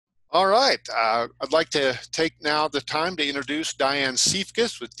All right. I'd like to take now the time to introduce Diane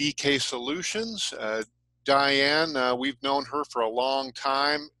Siefkes with DK Solutions. Diane, we've known her for a long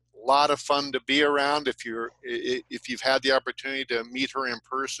time. A lot of fun to be around. If you've had the opportunity to meet her in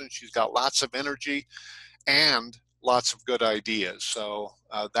person, she's got lots of energy and lots of good ideas. So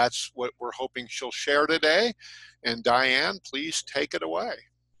that's what we're hoping she'll share today. And Diane, please take it away.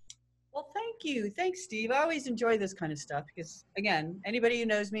 Well, thank you. Thanks, Steve. I always enjoy this kind of stuff because, again, anybody who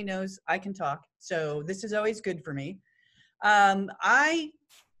knows me knows I can talk. So this is always good for me. I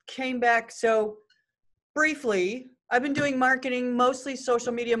came back. So briefly, I've been doing marketing, mostly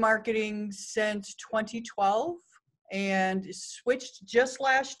social media marketing since 2012, and switched just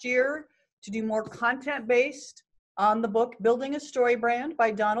last year to do more content-based on the book, Building a Story Brand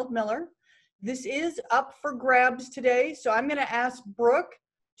by Donald Miller. This is up for grabs today. So I'm going to ask Brooke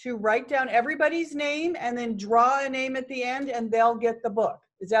to write down everybody's name and then draw a name at the end, and they'll get the book.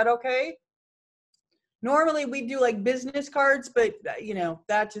 Is that okay? Normally we do like business cards, but you know,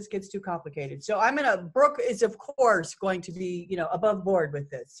 that just gets too complicated. So Brooke is of course going to be, you know, above board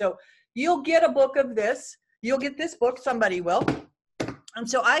with this. So you'll get a book of this. You'll get this book, somebody will. And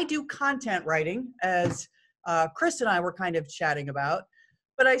so I do content writing, as Chris and I were kind of chatting about.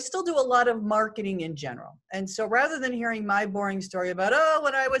 But I still do a lot of marketing in general. And so rather than hearing my boring story about, oh,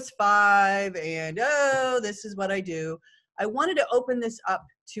 when I was 5 and, oh, this is what I do, I wanted to open this up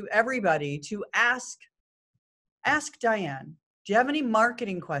to everybody to ask Diane, do you have any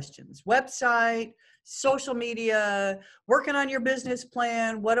marketing questions? Website, social media, working on your business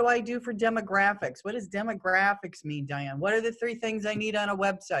plan? What do I do for demographics? What does demographics mean, Diane? What are the 3 things I need on a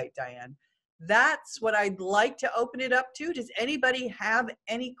website, Diane? That's what I'd like to open it up to. Does anybody have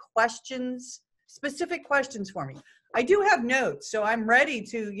any questions, specific questions for me? I do have notes, so I'm ready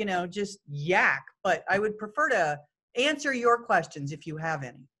to, you know, just yak, but I would prefer to answer your questions if you have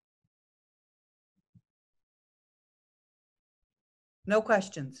any. No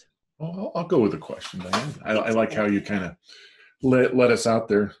questions. Well, I'll go with a question, Diane. I like how you kind of let us out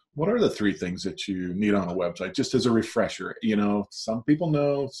there. What are the 3 things that you need on a website, just as a refresher? You know, some people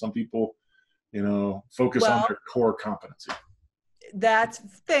know, some people, you know, focus on their core competency.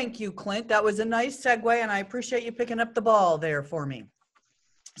 Thank you, Clint. That was a nice segue, and I appreciate you picking up the ball there for me.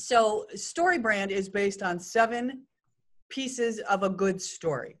 So Story Brand is based on 7 pieces of a good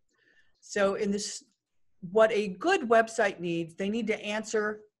story. So in this, what a good website needs, they need to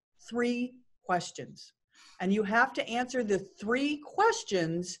answer 3 questions. And you have to answer the 3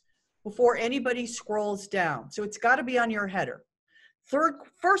 questions before anybody scrolls down. So it's got to be on your header.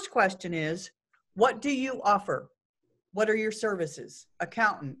 First question is, what do you offer? What are your services?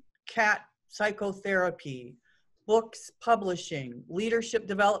 Accountant, cat psychotherapy, books publishing, leadership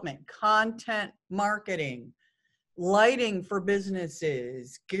development, content marketing, lighting for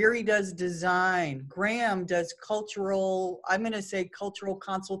businesses. Gary does design. Graham does cultural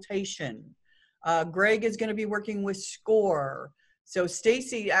consultation. Greg is going to be working with SCORE. So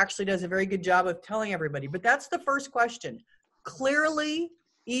Stacy actually does a very good job of telling everybody. But that's the first question. Clearly,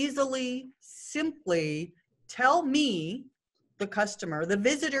 easily, simply tell me, the customer, the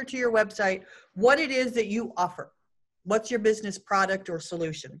visitor to your website, what it is that you offer. What's your business product or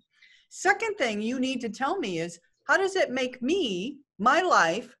solution? Second thing you need to tell me is, how does it make my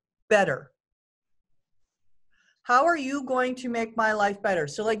life better? How are you going to make my life better?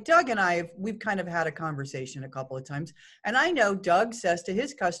 So like Doug and we've kind of had a conversation a couple of times. And I know Doug says to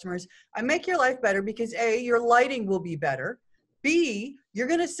his customers, I make your life better because A, your lighting will be better. B, you're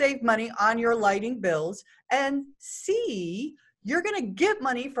going to save money on your lighting bills. And C, you're going to get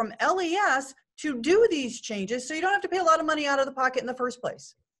money from LES to do these changes so you don't have to pay a lot of money out of the pocket in the first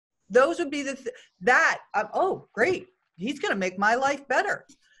place. Those would be oh, great. He's going to make my life better.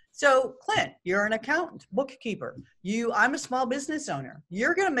 So Clint, you're an accountant, bookkeeper. I'm a small business owner.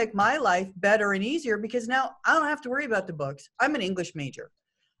 You're going to make my life better and easier because now I don't have to worry about the books. I'm an English major.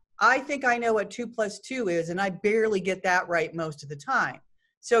 I think I know what 2 + 2 is, and I barely get that right most of the time.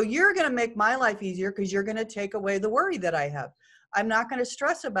 So you're going to make my life easier because you're going to take away the worry that I have. I'm not going to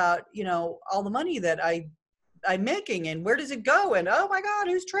stress about, you know, all the money that I'm making and where does it go? And oh my God,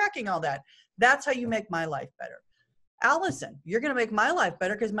 who's tracking all that? That's how you make my life better. Allison, you're going to make my life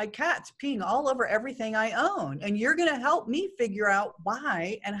better because my cat's peeing all over everything I own. And you're going to help me figure out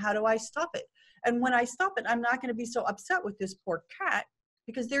why and how do I stop it? And when I stop it, I'm not going to be so upset with this poor cat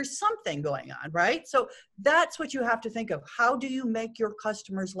because there's something going on, right? So that's what you have to think of. How do you make your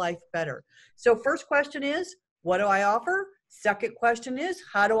customer's life better? So first question is, what do I offer? Second question is,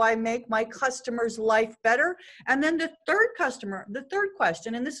 how do I make my customer's life better? And then the third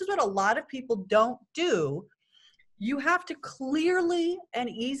question, and this is what a lot of people don't do, You have to clearly and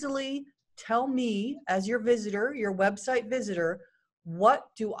easily tell me as your visitor, your website visitor, what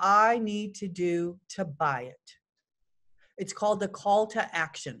do I need to do to buy it? It's called the call to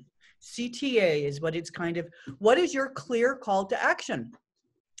action. CTA is what it's kind of, what is your clear call to action?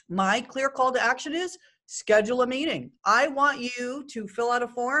 My clear call to action is schedule a meeting. I want you to fill out a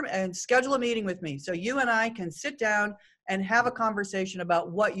form and schedule a meeting with me so you and I can sit down and have a conversation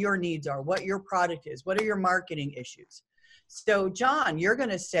about what your needs are, what your product is, what are your marketing issues. So John, you're going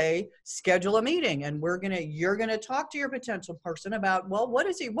to say schedule a meeting, and you're going to talk to your potential person about, well, what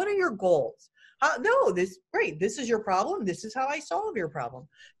are your goals? Great. This is your problem. This is how I solve your problem.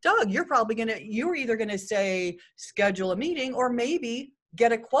 Doug, you're either going to say schedule a meeting or maybe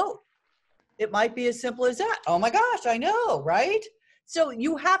get a quote. It might be as simple as that. Oh my gosh, I know, right? So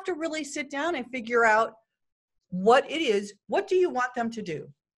you have to really sit down and figure out what it is. What do you want them to do?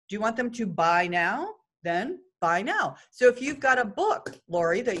 Do you want them to buy now? Then buy now. So if you've got a book,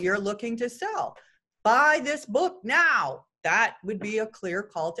 Lori, that you're looking to sell, buy this book now. That would be a clear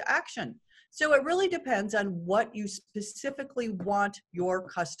call to action. So it really depends on what you specifically want your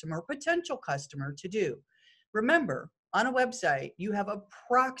potential customer to do. Remember, on a website, you have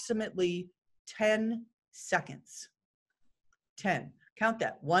approximately 10 seconds. 10. Count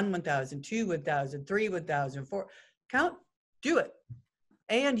that. 1, 1,000, 2, 1,000, 3, 1,000, 4. Count, do it.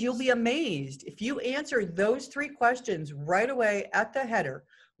 And you'll be amazed if you answer those 3 questions right away at the header.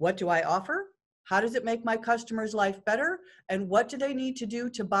 What do I offer? How does it make my customer's life better? And what do they need to do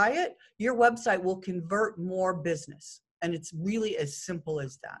to buy it? Your website will convert more business. And it's really as simple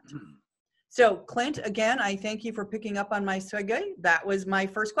as that. So Clint, again, I thank you for picking up on my segue. That was my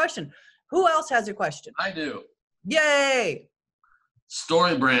first question. Who else has a question? I do. Yay!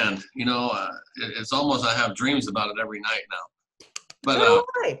 Story brand. You know, it's almost, I have dreams about it every night now. But So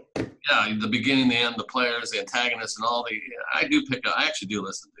do I. yeah, the beginning, the end, the players, the antagonists, and all I do pick up. I actually do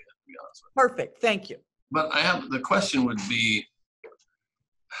listen to it, to be honest with you. Perfect. Thank you. But the question would be,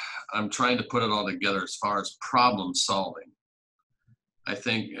 I'm trying to put it all together as far as problem solving. I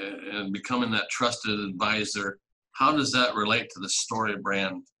think, and becoming that trusted advisor, how does that relate to the story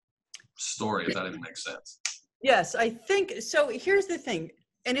brand story, if that even makes sense? Yes, I think so. Here's the thing,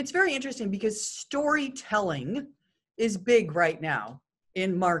 and it's very interesting because storytelling is big right now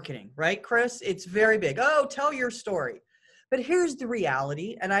in marketing, right, Chris? It's very big. Oh, tell your story. But here's the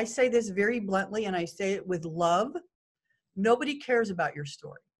reality, and I say this very bluntly, and I say it with love. Nobody cares about your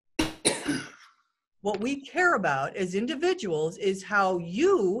story. What we care about as individuals is how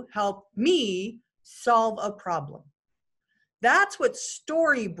you help me solve a problem. That's what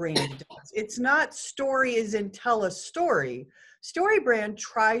story brand does. It's not story as in tell a story. Story brand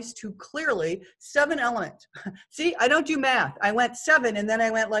tries to clearly 7 elements. See, I don't do math. I went 7 and then I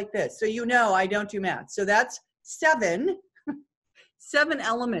went like this. So you know I don't do math. So that's 7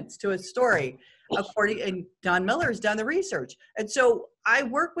 elements to a story. And Don Miller has done the research. And so I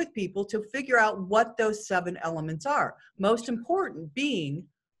work with people to figure out what those 7 elements are. Most important being,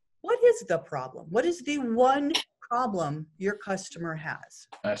 what is the problem? What is the one problem your customer has?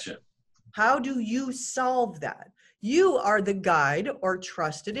 Gotcha. How do you solve that? You are the guide or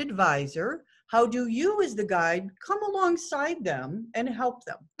trusted advisor. How do you as the guide come alongside them and help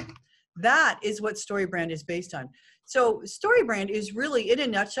them? That is what StoryBrand is based on. So StoryBrand is really, in a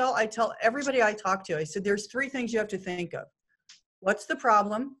nutshell, I tell everybody I talk to, I said, there's 3 things you have to think of. What's the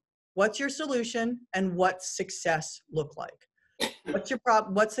problem? What's your solution? And what's success look like? What's your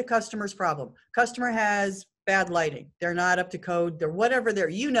problem? What's the customer's problem? Customer has bad lighting. They're not up to code. They're whatever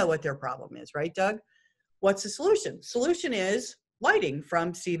you know what their problem is, right, Doug? What's the solution? Solution is lighting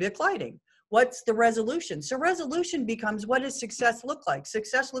from Siefkes Lighting. What's the resolution? So resolution becomes, what does success look like?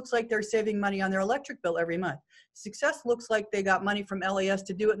 Success looks like they're saving money on their electric bill every month. Success looks like they got money from LAS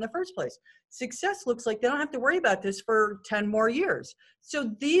to do it in the first place. Success looks like they don't have to worry about this for 10 more years.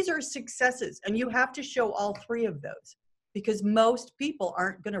 So these are successes, and you have to show all 3 of those because most people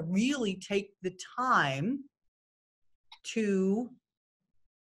aren't going to really take the time to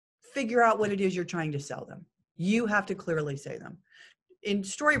figure out what it is you're trying to sell them. You have to clearly say them. In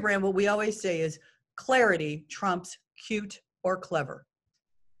StoryBrand, what we always say is clarity trumps cute or clever.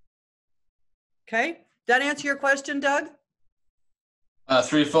 Okay? That answer your question, Doug?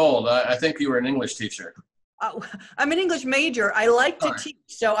 Threefold. I think you were an English teacher. I'm an English major. I like to teach,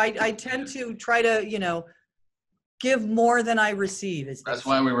 so I tend to try to, give more than I receive. That's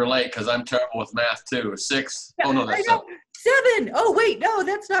why we were late, because I'm terrible with math too. 6. Yeah, oh no, that's 7. 7. Oh wait, no,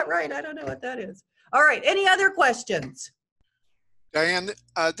 that's not right. I don't know what that is. All right. Any other questions? Diane,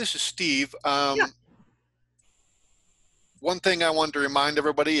 this is Steve. Yeah. One thing I wanted to remind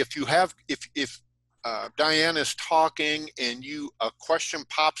everybody: if Diane is talking and a question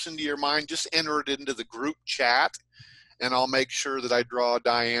pops into your mind, just enter it into the group chat, and I'll make sure that I draw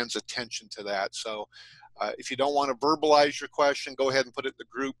Diane's attention to that. So if you don't want to verbalize your question, go ahead and put it in the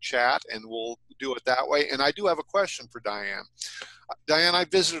group chat, and we'll do it that way. And I do have a question for Diane. Diane, I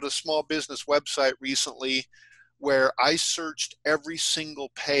visited a small business website recently where I searched every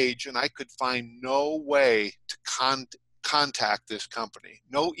single page and I could find no way to contact this company.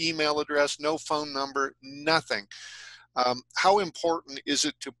 No email address, no phone number, nothing. How important is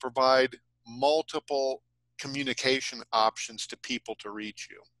it to provide multiple communication options to people to reach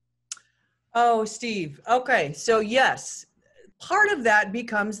you? Oh, Steve. Okay. So yes, part of that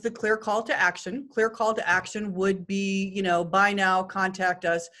becomes the clear call to action. Clear call to action would be, buy now, contact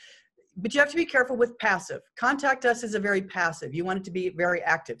us. But you have to be careful with passive. Contact us is a very passive. You want it to be very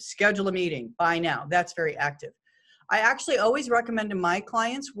active. Schedule a meeting, buy now. That's very active. I actually always recommend to my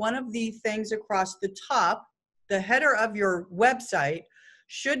clients, one of the things across the top, the header of your website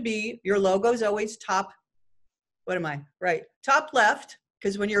should be, your logo is always top, top left,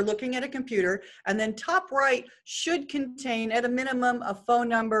 because when you're looking at a computer, and then top right should contain at a minimum a phone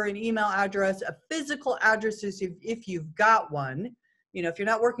number, an email address, a physical address if you've got one. If you're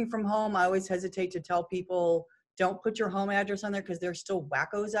not working from home, I always hesitate to tell people, don't put your home address on there because there's still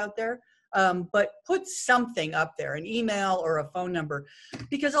wackos out there. But put something up there, an email or a phone number,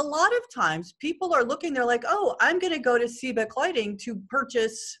 because a lot of times people are looking, they're like, oh, I'm going to go to Siefkes Lighting to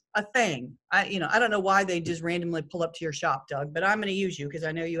purchase a thing. I don't know why they just randomly pull up to your shop, Doug, but I'm going to use you because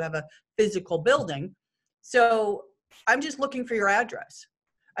I know you have a physical building. So I'm just looking for your address.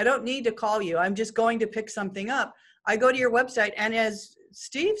 I don't need to call you. I'm just going to pick something up. I go to your website, and as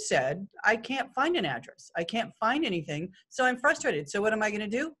Steve said, I can't find an address. I can't find anything, so I'm frustrated. So what am I going to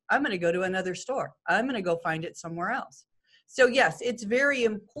do? I'm going to go to another store. I'm going to go find it somewhere else. So yes, it's very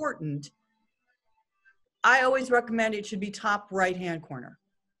important. I always recommend it should be top right-hand corner.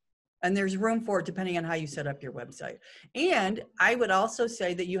 And there's room for it depending on how you set up your website. And I would also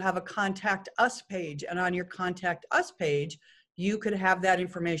say that you have a contact us page, and on your contact us page, you could have that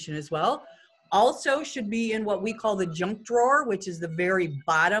information as well. Also should be in what we call the junk drawer, which is the very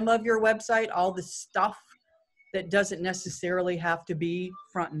bottom of your website, all the stuff that doesn't necessarily have to be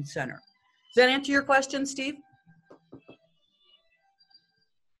front and center. Does that answer your question, Steve?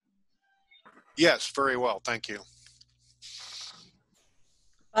 Yes, very well. Thank you.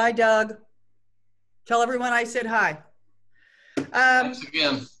 Bye, Doug. Tell everyone I said hi. Thanks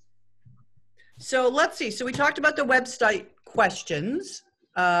again. So let's see. So we talked about the website questions.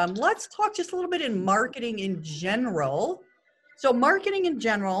 Let's talk just a little bit in marketing in general. So marketing in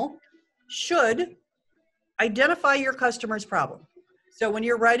general should identify your customer's problem. So when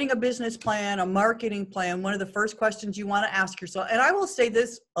you're writing a business plan, a marketing plan, one of the first questions you want to ask yourself, and I will say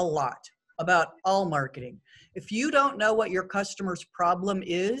this a lot about all marketing, if you don't know what your customer's problem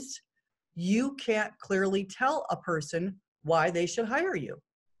is, you can't clearly tell a person why they should hire you.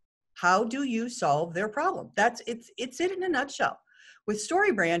 How do you solve their problem? It's it in a nutshell. With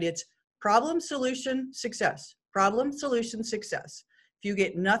StoryBrand, it's problem, solution, success. Problem, solution, success. If you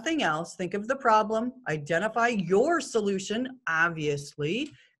get nothing else, think of the problem, identify your solution,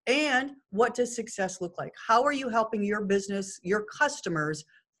 obviously, and what does success look like? How are you helping your business, your customers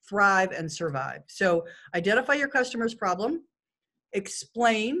thrive and survive? So identify your customer's problem,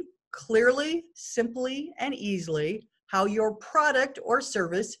 explain clearly, simply, and easily how your product or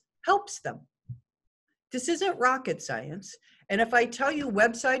service helps them. This isn't rocket science. And if I tell you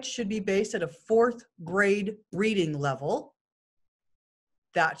websites should be based at a 4th grade reading level,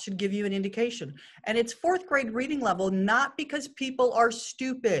 that should give you an indication. And it's 4th grade reading level, not because people are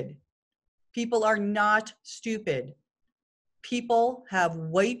stupid. People are not stupid. People have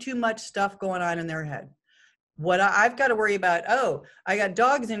way too much stuff going on in their head. What I've got to worry about, oh, I got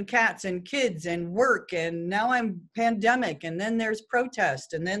dogs and cats and kids and work, and now I'm pandemic, and then there's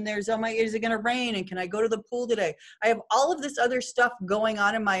protest, and then there's, oh my, is it going to rain, and can I go to the pool today? I have all of this other stuff going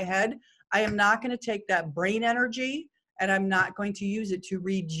on in my head. I am not going to take that brain energy, and I'm not going to use it to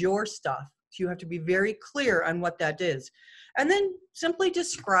read your stuff. So you have to be very clear on what that is. And then simply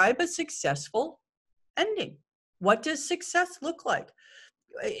describe a successful ending. What does success look like?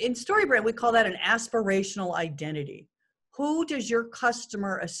 In StoryBrand, we call that an aspirational identity. Who does your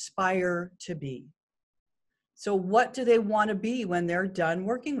customer aspire to be? So what do they want to be when they're done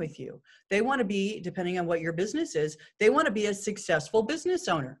working with you? They want to be, depending on what your business is, they want to be a successful business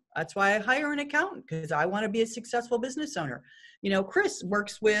owner. That's why I hire an accountant, because I want to be a successful business owner. Chris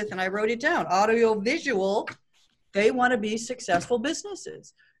works with, and I wrote it down, audio visual. They want to be successful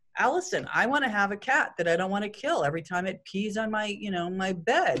businesses. Allison, I want to have a cat that I don't want to kill every time it pees on my, my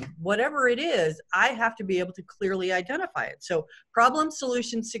bed. Whatever it is, I have to be able to clearly identify it. So problem,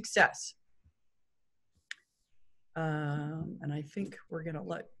 solution, success. And I think we're going to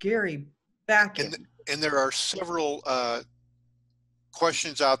let Gary back in. And there are several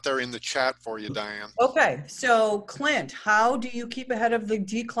questions out there in the chat for you, Diane. Okay, so Clint, how do you keep ahead of the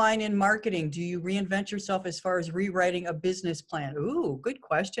decline in marketing? Do you reinvent yourself as far as rewriting a business plan? Ooh, good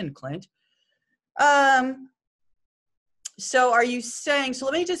question, Clint. So are you saying, so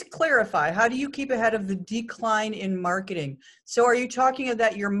let me just clarify, how do you keep ahead of the decline in marketing? So are you talking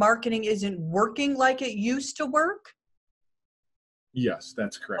that your marketing isn't working like it used to work? Yes,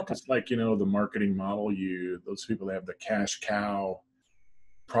 that's correct. Okay. It's like, the marketing model, those people that have the cash cow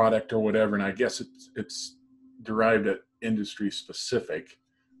product or whatever, and I guess it's derived at industry specific.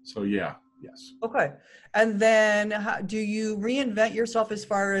 So yeah, yes. Okay. And then do you reinvent yourself as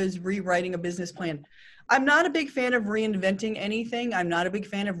far as rewriting a business plan? I'm not a big fan of reinventing anything. I'm not a big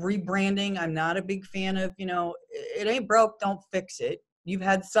fan of rebranding. I'm not a big fan of, it ain't broke, don't fix it. You've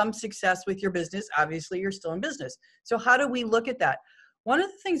had some success with your business. Obviously, you're still in business. So how do we look at that? One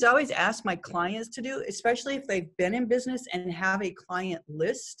of the things I always ask my clients to do, especially if they've been in business and have a client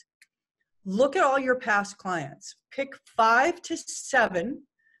list, look at all your past clients. Pick 5 to 7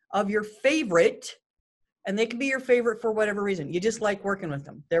 of your favorite, and they can be your favorite for whatever reason. You just like working with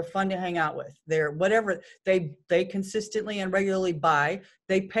them. They're fun to hang out with. They're whatever, they consistently and regularly buy.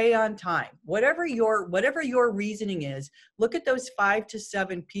 They pay on time. Whatever your reasoning is, look at those 5 to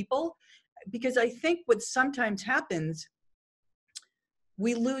 7 people, because I think what sometimes happens,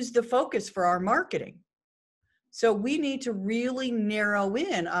 we lose the focus for our marketing. So we need to really narrow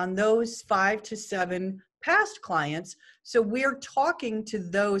in on those 5 to 7 past clients. So we're talking to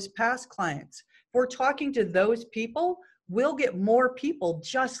those past clients. If we're talking to those people, we'll get more people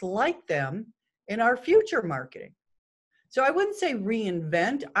just like them in our future marketing. So I wouldn't say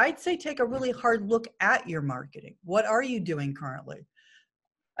reinvent. I'd say take a really hard look at your marketing. What are you doing currently?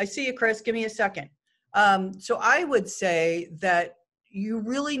 I see you, Chris. Give me a second. So I would say that you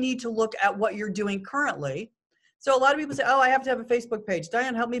really need to look at what you're doing currently. So a lot of people say, oh, I have to have a Facebook page.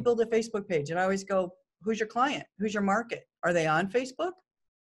 Diane, help me build a Facebook page. And I always go, who's your client? Who's your market? Are they on Facebook?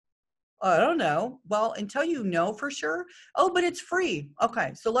 I don't know. Well, until you know for sure. Oh, but it's free.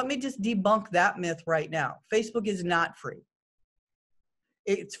 Okay, so let me just debunk that myth right now. Facebook is not free.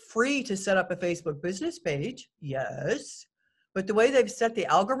 It's free to set up a Facebook business page, yes. But the way they've set the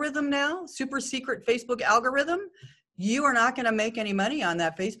algorithm now, super secret Facebook algorithm, you are not going to make any money on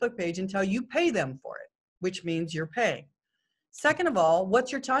that Facebook page until you pay them for it, which means you're paying. Second of all,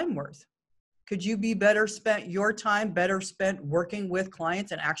 what's your time worth? Could you be better spent working with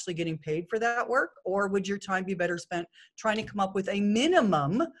clients and actually getting paid for that work? Or would your time be better spent trying to come up with a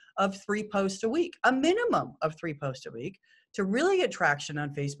minimum of 3 posts a week? A minimum of 3 posts a week. To really get traction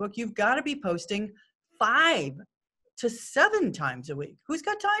on Facebook, you've got to be posting 5 to 7 times a week. Who's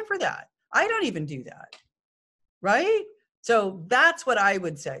got time for that? I don't even do that. Right? So that's what I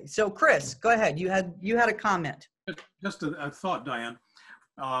would say. So Chris, go ahead. You had a comment. Just a thought, Diane.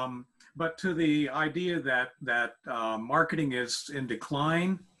 But to the idea that marketing is in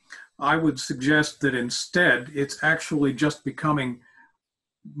decline, I would suggest that instead it's actually just becoming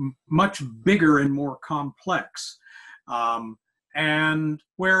much bigger and more complex. And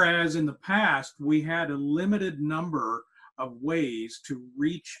whereas in the past we had a limited number of ways to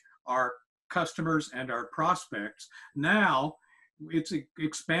reach our customers and our prospects, now it's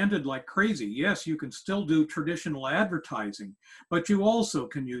expanded like crazy. Yes, you can still do traditional advertising, but you also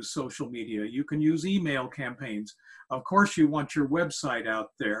can use social media. You can use email campaigns. Of course, you want your website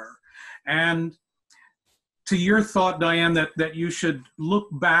out there. And to your thought, Diane, that you should look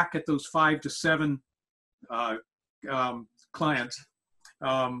back at those 5 to 7 clients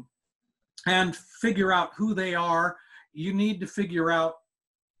and figure out who they are. You need to figure out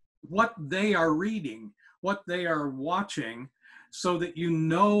what they are reading, what they are watching, so that you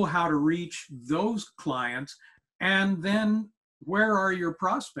know how to reach those clients. And then where are your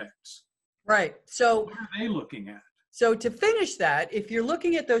prospects? Right. So what are they looking at? So to finish that, if you're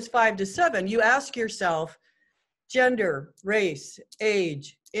looking at those 5 to 7, you ask yourself gender, race,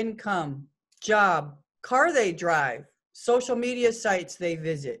 age, income, job, car they drive, social media sites they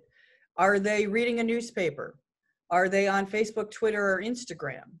visit. Are they reading a newspaper? Are they on Facebook, Twitter, or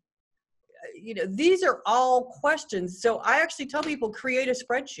Instagram? These are all questions. So I actually tell people, create a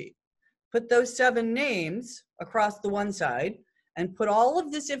spreadsheet. Put those 7 names across the one side and put all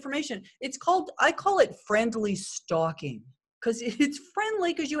of this information. I call it friendly stalking, because it's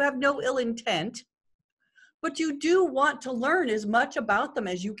friendly because you have no ill intent, but you do want to learn as much about them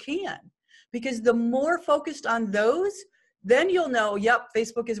as you can, because the more focused on those, then you'll know, yep,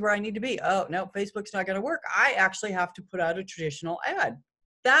 Facebook is where I need to be. Oh, no, Facebook's not going to work. I actually have to put out a traditional ad.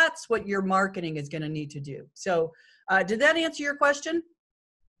 That's what your marketing is going to need to do. So did that answer your question?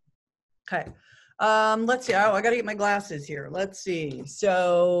 Okay. Let's see. Oh, I got to get my glasses here. Let's see.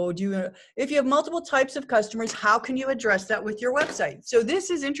 So if you have multiple types of customers, how can you address that with your website? So this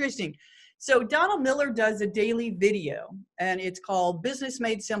is interesting. So Donald Miller does a daily video, and it's called Business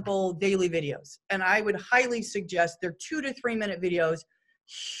Made Simple Daily Videos. And I would highly suggest they're 2 to 3 minute videos,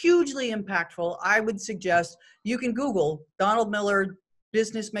 hugely impactful. I would suggest you can Google Donald Miller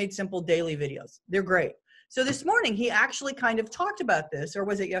Business Made Simple Daily Videos. They're great. So this morning, he actually kind of talked about this, or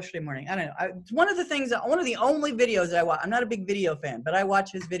was it yesterday morning? I don't know. It's one of the things, one of the only videos that I watch. I'm not a big video fan, but I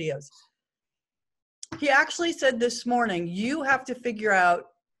watch his videos. He actually said this morning, you have to figure out,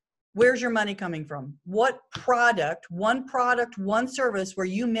 where's your money coming from? What product, one service where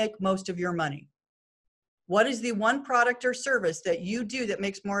you make most of your money? What is the one product or service that you do that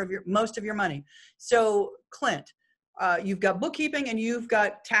makes most of your money? So Clint, you've got bookkeeping and you've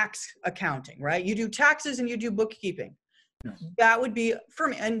got tax accounting, right? You do taxes and you do bookkeeping. Yes. That would be for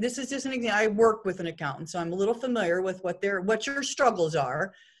me. And this is just an example. I work with an accountant, so I'm a little familiar with what your struggles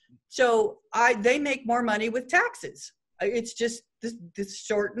are. So they make more money with taxes. It's just this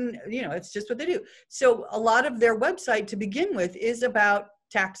short and, it's just what they do. So a lot of their website to begin with is about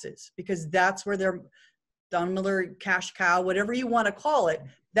taxes, because that's where their Don Miller cash cow, whatever you want to call it,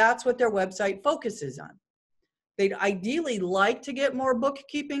 that's what their website focuses on. They'd ideally like to get more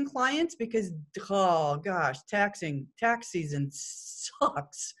bookkeeping clients because, oh gosh, tax season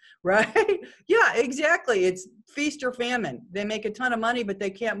sucks, right? Yeah, exactly. It's feast or famine. They make a ton of money, but they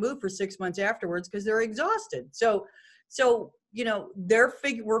can't move for 6 months afterwards because they're exhausted. So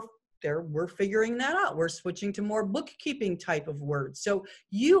we're figuring that out. We're switching to more bookkeeping type of words. So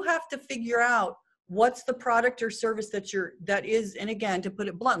you have to figure out what's the product or service that is, and again, to put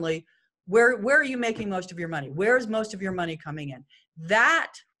it bluntly, where are you making most of your money? Where is most of your money coming in?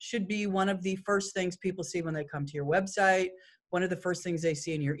 That should be one of the first things people see when they come to your website, one of the first things they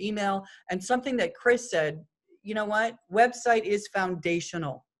see in your email. And something that Chris said, you know what? Website is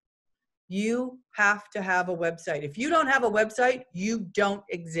foundational. You have to have a website. If you don't have a website, you don't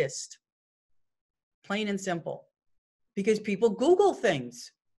exist. Plain and simple. Because people Google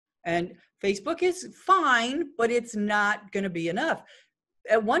things. And Facebook is fine, but it's not going to be enough.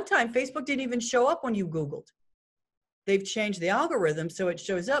 At one time, Facebook didn't even show up when you Googled. They've changed the algorithm so it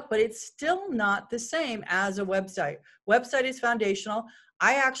shows up, but it's still not the same as a website. Website is foundational.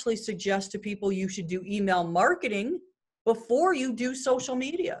 I actually suggest to people you should do email marketing before you do social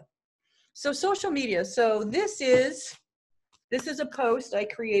media. So social media, so this is a post I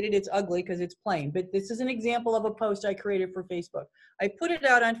created. It's ugly because it's plain, but this is an example of a post I created for Facebook. I put it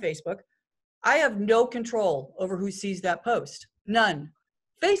out on Facebook. I have no control over who sees that post. None.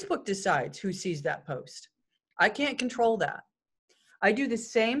 Facebook decides who sees that post. I can't control that. I do the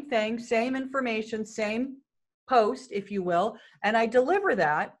same thing, same information, same post, if you will, and I deliver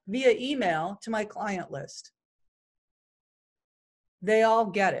that via email to my client list. They all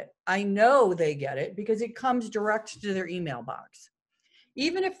get it. I know they get it because it comes direct to their email box.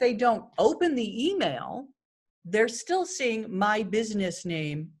 Even if they don't open the email, they're still seeing my business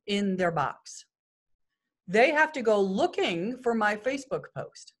name in their box. They have to go looking for my Facebook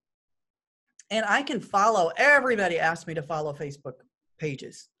post. And I can follow, everybody asks me to follow Facebook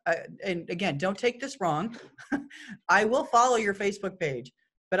pages. And again, don't take this wrong. I will follow your Facebook page,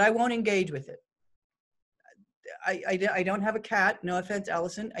 but I won't engage with it. I don't have a cat, no offense,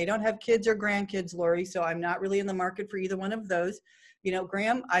 Allison. I don't have kids or grandkids, Lori, so I'm not really in the market for either one of those.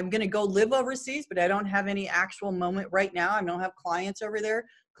 Graham, I'm going to go live overseas, but I don't have any actual moment right now. I don't have clients over there.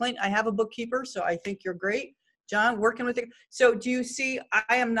 Clint, I have a bookkeeper, so I think you're great. John, working with it. So do you see,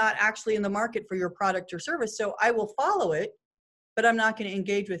 I am not actually in the market for your product or service, so I will follow it, but I'm not going to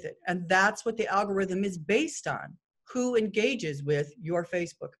engage with it. And that's what the algorithm is based on, who engages with your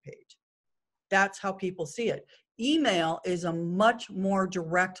Facebook page. That's how people see it. Email is a much more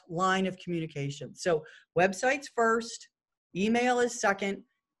direct line of communication. So websites first, email is second,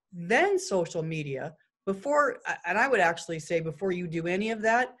 then social media. And I would actually say before you do any of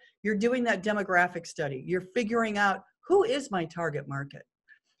that, you're doing that demographic study. You're figuring out who is my target market.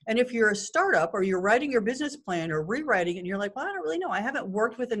 And if you're a startup or you're writing your business plan or rewriting it and you're like, well, I don't really know. I haven't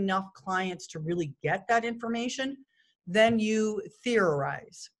worked with enough clients to really get that information. Then you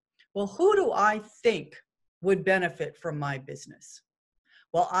theorize. Well, who do I think would benefit from my business?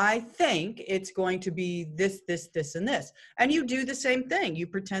 Well, I think it's going to be this, this, this, and this. And you do the same thing. You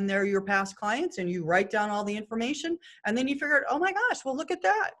pretend they're your past clients and you write down all the information. And then you figure out, oh my gosh, well, look at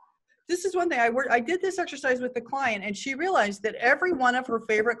that. This is one thing I did this exercise with the client, and she realized that every one of her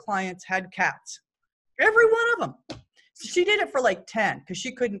favorite clients had cats. Every one of them. So she did it for like 10 because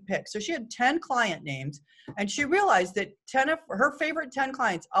she couldn't pick. So she had 10 client names, and she realized that 10 of her favorite 10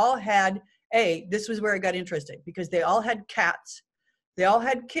 clients all had this was where it got interesting, because they all had cats. They all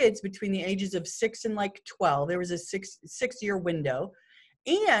had kids between the ages of 6 and like 12. There was a six-year window,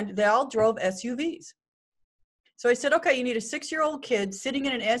 and they all drove SUVs. So I said, okay, you need a 6-year-old kid sitting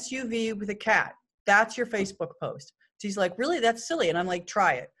in an SUV with a cat. That's your Facebook post. She's like, really? That's silly. And I'm like,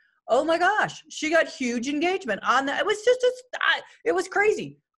 try it. Oh my gosh, she got huge engagement on that. It was just, it was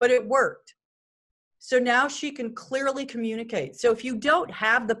crazy, but it worked. So now she can clearly communicate. So if you don't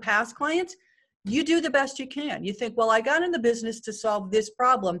have the past clients, you do the best you can. You think, well, I got in the business to solve this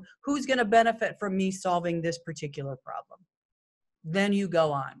problem. Who's going to benefit from me solving this particular problem? Then you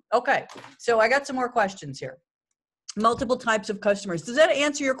go on. Okay, so I got some more questions here. Multiple types of customers. Does that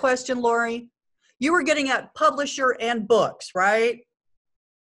answer your question, Lori? You were getting at publisher and books, right?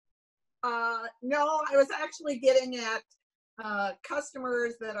 No, I was actually getting at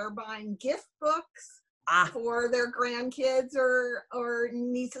customers that are buying gift books for their grandkids or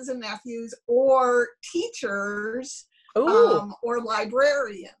nieces and nephews, or teachers or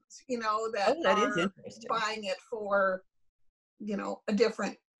librarians, that are buying it for, a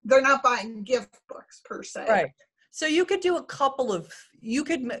different, they're not buying gift books per se. Right. So you could do a couple of,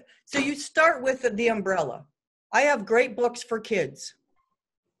 so you start with the umbrella. I have great books for kids.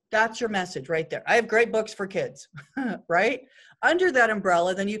 That's your message right there. I have great books for kids, right? Under that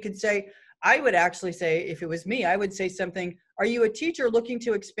umbrella, then you could say, I would actually say, if it was me, I would say something, are you a teacher looking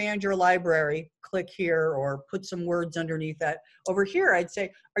to expand your library? Click here, or put some words underneath that. Over here, I'd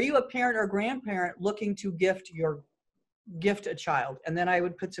say, are you a parent or grandparent looking to gift a child? And then I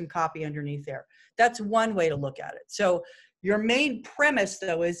would put some copy underneath there. That's one way to look at it. So your main premise,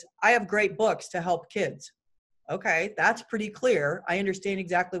 though, is I have great books to help kids. Okay, that's pretty clear. I understand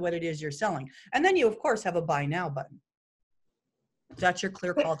exactly what it is you're selling. And then you, of course, have a buy now button. That's your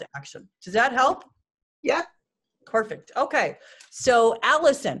clear call to action. Does that help? Yeah. Perfect. Okay. So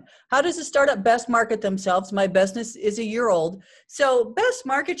Allison, how does a startup best market themselves? My business is a year old. So best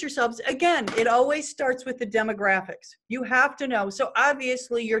market yourselves. Again, it always starts with the demographics. You have to know. So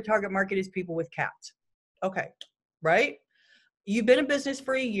obviously your target market is people with cats. Okay. Right? You've been in business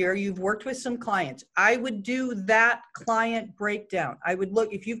for a year. You've worked with some clients. I would do that client breakdown. I would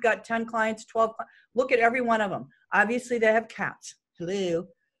look, if you've got 10 clients, 12, look at every one of them. Obviously they have cats. Hello.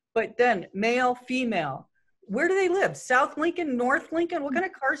 But then male, female, where do they live? South Lincoln, North Lincoln? What kind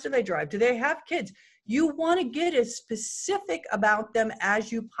of cars do they drive? Do they have kids? You want to get as specific about them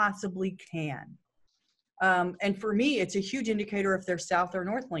as you possibly can. And for me, it's a huge indicator if they're South or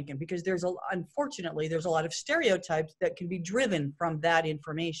North Lincoln, because unfortunately, there's a lot of stereotypes that can be driven from that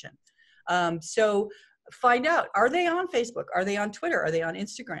information. So find out, are they on Facebook? Are they on Twitter? Are they on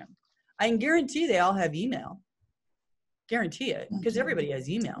Instagram? I can guarantee they all have email. Guarantee it, because everybody has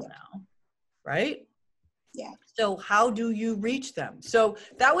email now, right? Yeah. So how do you reach them? So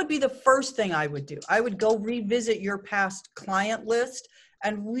that would be the first thing I would do. I would go revisit your past client list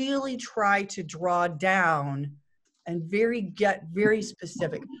and really try to draw down and get very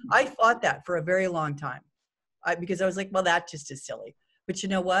specific. I fought that for a very long time because I was like, well, that just is silly. But you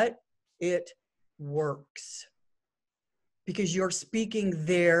know what? It works because you're speaking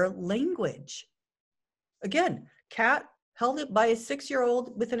their language. Again, cat held it by a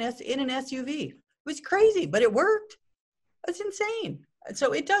 6-year-old with in an SUV. It was crazy, but it worked. That's insane.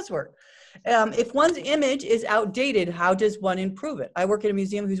 So it does work. If one's image is outdated, how does one improve it? I work at a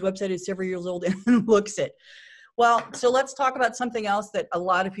museum whose website is several years old and looks it. Well, so let's talk about something else that a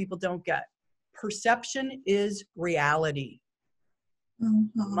lot of people don't get. Perception is reality.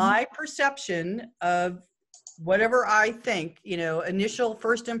 Mm-hmm. My perception of whatever I think, initial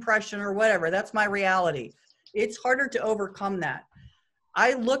first impression or whatever, that's my reality. It's harder to overcome that.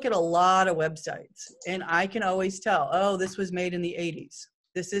 I look at a lot of websites and I can always tell, oh, this was made in the 80s.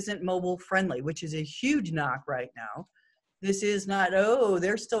 This isn't mobile friendly, which is a huge knock right now. This is not,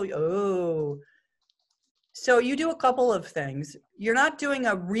 they're still, So you do a couple of things. You're not doing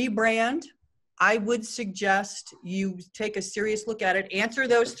a rebrand. I would suggest you take a serious look at it. Answer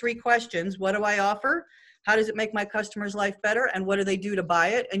those 3 questions. What do I offer? How does it make my customer's life better? And what do they do to buy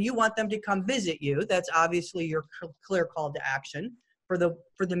it? And you want them to come visit you. That's obviously your clear call to action for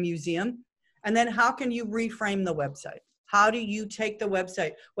the museum. And then how can you reframe the website? How do you take the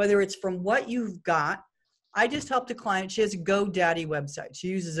website, whether it's from what you've got I just helped a client. She has a GoDaddy website. She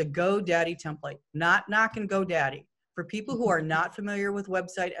uses a GoDaddy template, not knocking GoDaddy. For people who are not familiar with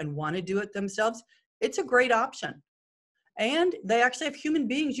website and want to do it themselves, it's a great option. And they actually have human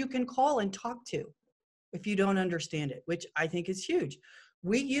beings you can call and talk to if you don't understand it, which I think is huge.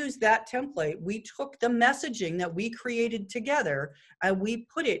 We used that template. We took the messaging that we created together and we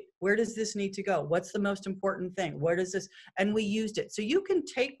put it, where does this need to go? What's the most important thing? Where does this, and we used it. So you can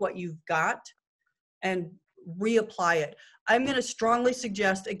take what you've got and reapply it. I'm going to strongly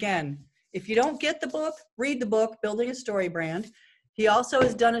suggest, again, if you don't get the book, read the book, Building a Story Brand. He also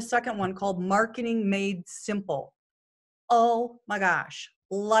has done a second one called Marketing Made Simple. Oh my gosh,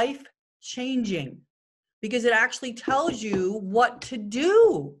 life changing, because it actually tells you what to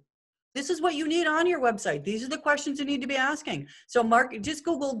do. This is what you need on your website. These are the questions you need to be asking. So just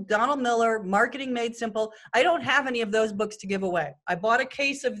Google Donald Miller, Marketing Made Simple. I don't have any of those books to give away. I bought a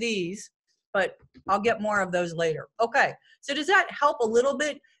case of these, but I'll get more of those later. Okay, so does that help a little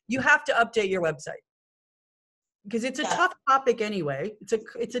bit? You have to update your website because it's a tough topic anyway.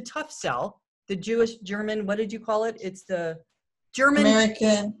 It's a tough sell. The Jewish German, what did you call it? It's the German.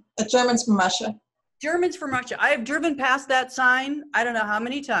 Germans from Russia. Germans from Russia. I have driven past that sign, I don't know how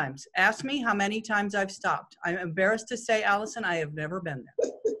many times. Ask me how many times I've stopped. I'm embarrassed to say, Allison, I have never been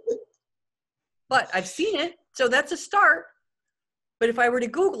there. But I've seen it, so that's a start. But if I were to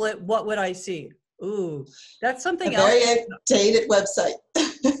Google it, what would I see? Ooh, that's something else. A very outdated website.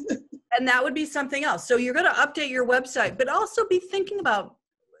 And that would be something else. So you're going to update your website, but also be thinking about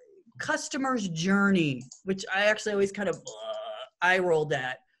customer's journey, which I actually always kind of eye rolled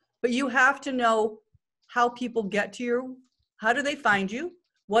at. But you have to know how people get to you. How do they find you?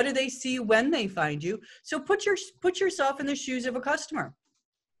 What do they see when they find you? So put yourself in the shoes of a customer.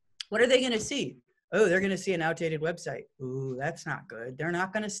 What are they going to see? Oh, they're going to see an outdated website. Ooh, that's not good. They're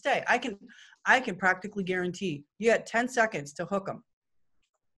not going to stay. I can practically guarantee you got 10 seconds to hook them.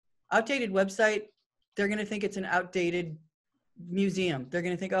 Outdated website, they're going to think it's an outdated museum. They're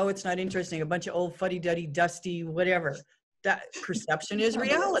going to think, oh, it's not interesting. A bunch of old fuddy-duddy, dusty, whatever. That perception is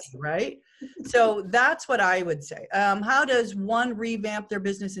reality, right? So that's what I would say. How does one revamp their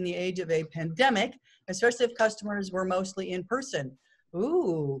business in the age of a pandemic, especially if customers were mostly in person?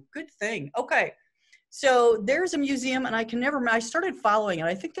 Ooh, good thing. Okay. So there's a museum, and I started following it.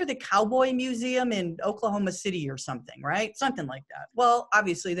 I think they're the Cowboy Museum in Oklahoma City or something, right? Something like that. Well,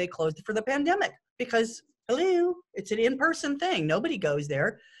 obviously they closed it for the pandemic because, hello, it's an in-person thing. Nobody goes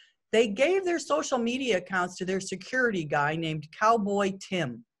there. They gave their social media accounts to their security guy named Cowboy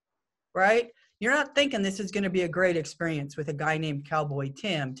Tim, right? You're not thinking this is going to be a great experience with a guy named Cowboy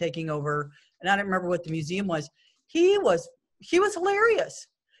Tim taking over, and I don't remember what the museum was. He was hilarious.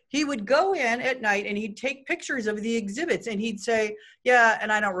 He would go in at night and he'd take pictures of the exhibits and he'd say, yeah, and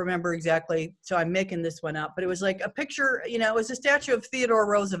I don't remember exactly, so I'm making this one up, but it was like a picture, it was a statue of Theodore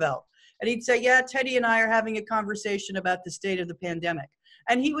Roosevelt. And he'd say, yeah, Teddy and I are having a conversation about the state of the pandemic.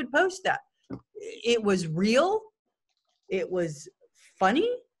 And he would post that. It was real. It was funny.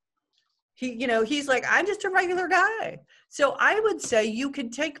 He's like, I'm just a regular guy. So I would say you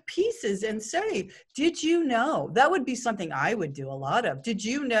could take pieces and say, did you know? That would be something I would do a lot of. Did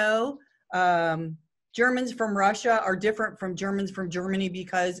you know Germans from Russia are different from Germans from Germany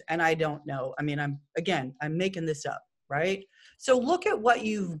because, and I don't know. I mean, I'm making this up, right? So look at what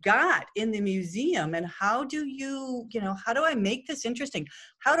you've got in the museum and how do how do I make this interesting?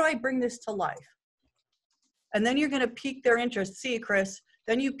 How do I bring this to life? And then you're going to pique their interest. See, Chris,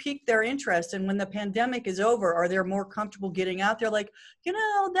 then you pique their interest. And when the pandemic is over, are they more comfortable getting out there? Like,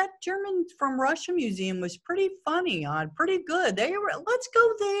 that German from Russia museum was pretty funny pretty good. Let's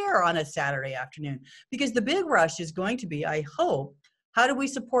go there on a Saturday afternoon, because the big rush is going to be, I hope, how do we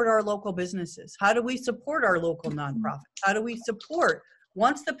support our local businesses? How do we support our local nonprofits? How do we support,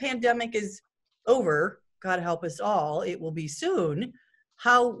 once the pandemic is over, God help us all, it will be soon.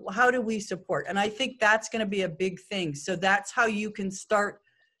 How do we support? And I think that's going to be a big thing. So that's how you can start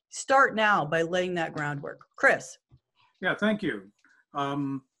now, by laying that groundwork. Chris. Yeah, thank you.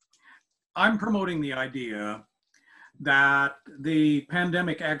 I'm promoting the idea that the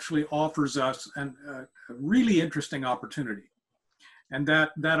pandemic actually offers us a really interesting opportunity. And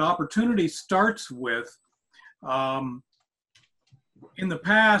that opportunity starts with, in the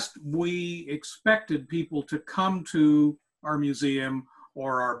past, we expected people to come to our museum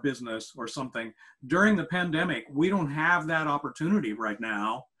or our business or something. During the pandemic, we don't have that opportunity right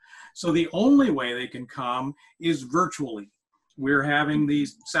now. So the only way they can come is virtually. We're having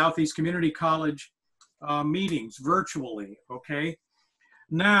these Southeast Community College meetings virtually, okay?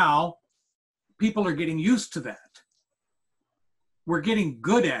 Now, people are getting used to that. We're getting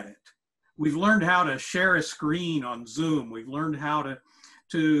good at it. We've learned how to share a screen on Zoom. We've learned how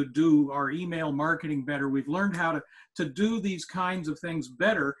to do our email marketing better. We've learned how to do these kinds of things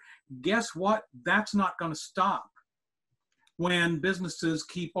better. Guess what? That's not going to stop when businesses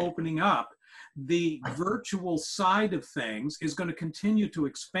keep opening up. The virtual side of things is going to continue to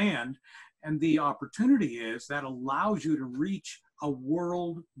expand, and the opportunity is that allows you to reach a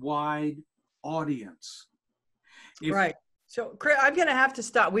worldwide audience. Right. So Chris, I'm going to have to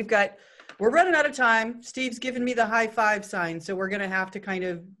stop. We're running out of time. Steve's giving me the high five sign, so we're going to have to kind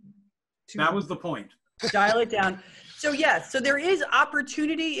of. That was the point. Dial it down. So yes, so there is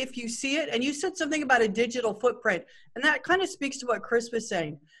opportunity if you see it. And you said something about a digital footprint, and that kind of speaks to what Chris was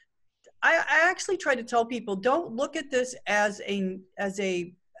saying. I actually try to tell people, don't look at this as a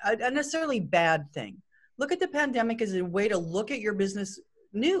necessarily bad thing. Look at the pandemic as a way to look at your business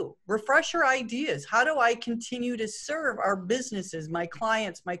new, refresh your ideas. How do I continue to serve our businesses, my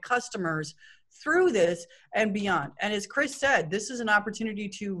clients, my customers through this and beyond? And as Chris said, this is an opportunity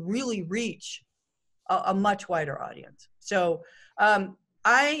to really reach a much wider audience. So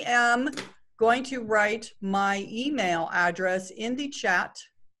I am going to write my email address in the chat,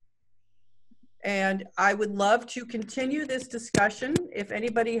 and I would love to continue this discussion. If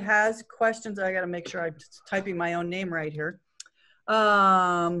anybody has questions, I got to make sure I'm typing my own name right here.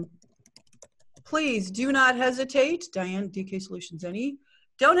 Please do not hesitate. Diane, DK Solutions NE.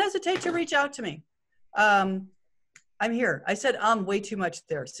 Don't hesitate to reach out to me. I'm here. I said way too much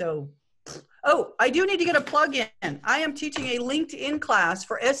there. So, oh, I do need to get a plug in. I am teaching a LinkedIn class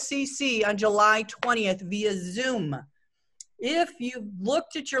for SCC on July 20th via Zoom. If you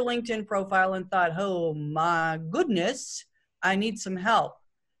looked at your LinkedIn profile and thought, oh my goodness, I need some help,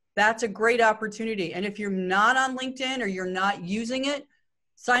 that's a great opportunity. And if you're not on LinkedIn or you're not using it,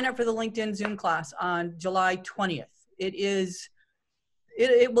 sign up for the LinkedIn Zoom class on July 20th. It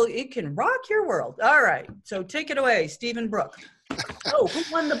can rock your world. All right, so take it away, Stephen Brooke. Oh, who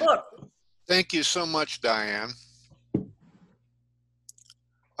won the book? Thank you so much, Diane.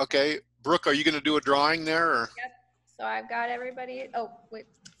 Okay, Brooke, are you going to do a drawing there? Or? Yep. So I've got everybody. Oh, wait.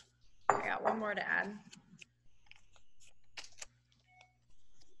 I got one more to add.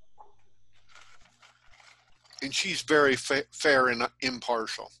 And she's very fair and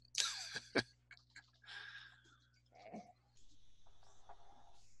impartial. Okay.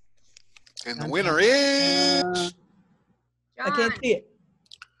 And the winner is I can't see it.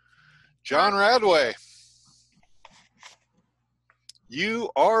 John Radway.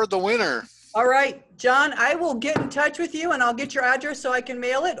 You are the winner. All right, John, I will get in touch with you and I'll get your address so I can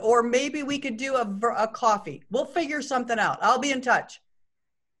mail it, or maybe we could do a coffee. We'll figure something out. I'll be in touch.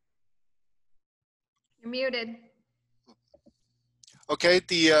 You're muted. Okay,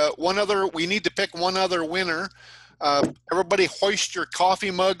 we need to pick one other winner. Everybody hoist your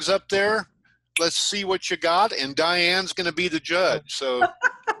coffee mugs up there. Let's see what you got, and Diane's going to be the judge. So,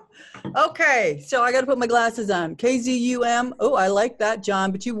 okay, so I got to put my glasses on. KZUM. Oh, I like that,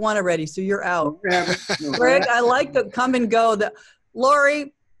 John, but you won already, so you're out. Greg, I like the come and go.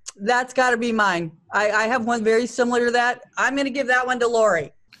 Lori, that's got to be mine. I have one very similar to that. I'm going to give that one to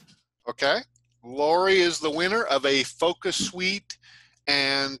Lori. Okay, Lori is the winner of a Focus Suite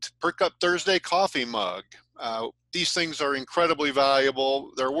and Perk Up Thursday coffee mug. These things are incredibly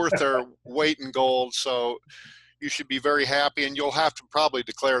valuable. They're worth their weight in gold, so you should be very happy, and you'll have to probably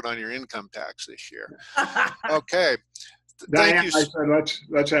declare it on your income tax this year. Okay. Diane, Thank you. I said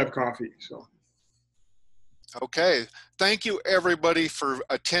let's have coffee. So. Okay. Thank you, everybody, for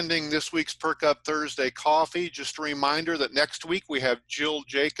attending this week's Perk Up Thursday Coffee. Just a reminder that next week we have Jill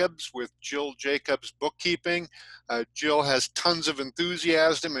Jacobs with Jill Jacobs Bookkeeping. Jill has tons of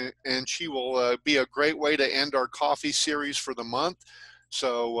enthusiasm, and she will be a great way to end our coffee series for the month.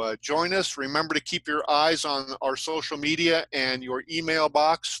 So join us. Remember to keep your eyes on our social media and your email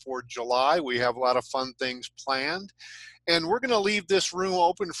box for July. We have a lot of fun things planned. And we're going to leave this room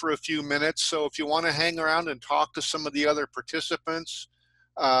open for a few minutes. So if you want to hang around and talk to some of the other participants,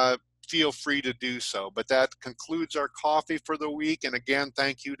 feel free to do so. But that concludes our coffee for the week. And again,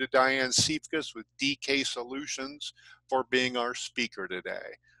 thank you to Diane Siefkes with DK Solutions for being our speaker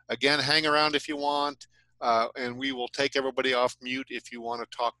today. Again, hang around if you want, and we will take everybody off mute if you want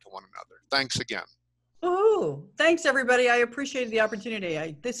to talk to one another. Thanks again. Ooh, thanks everybody. I appreciated the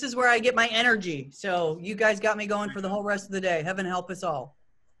opportunity. This is where I get my energy. So you guys got me going for the whole rest of the day. Heaven help us all.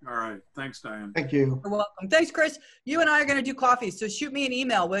 All right. Thanks, Diane. Thank you. You're welcome. Thanks, Chris. You and I are going to do coffee. So shoot me an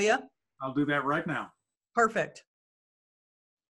email, will you? I'll do that right now. Perfect.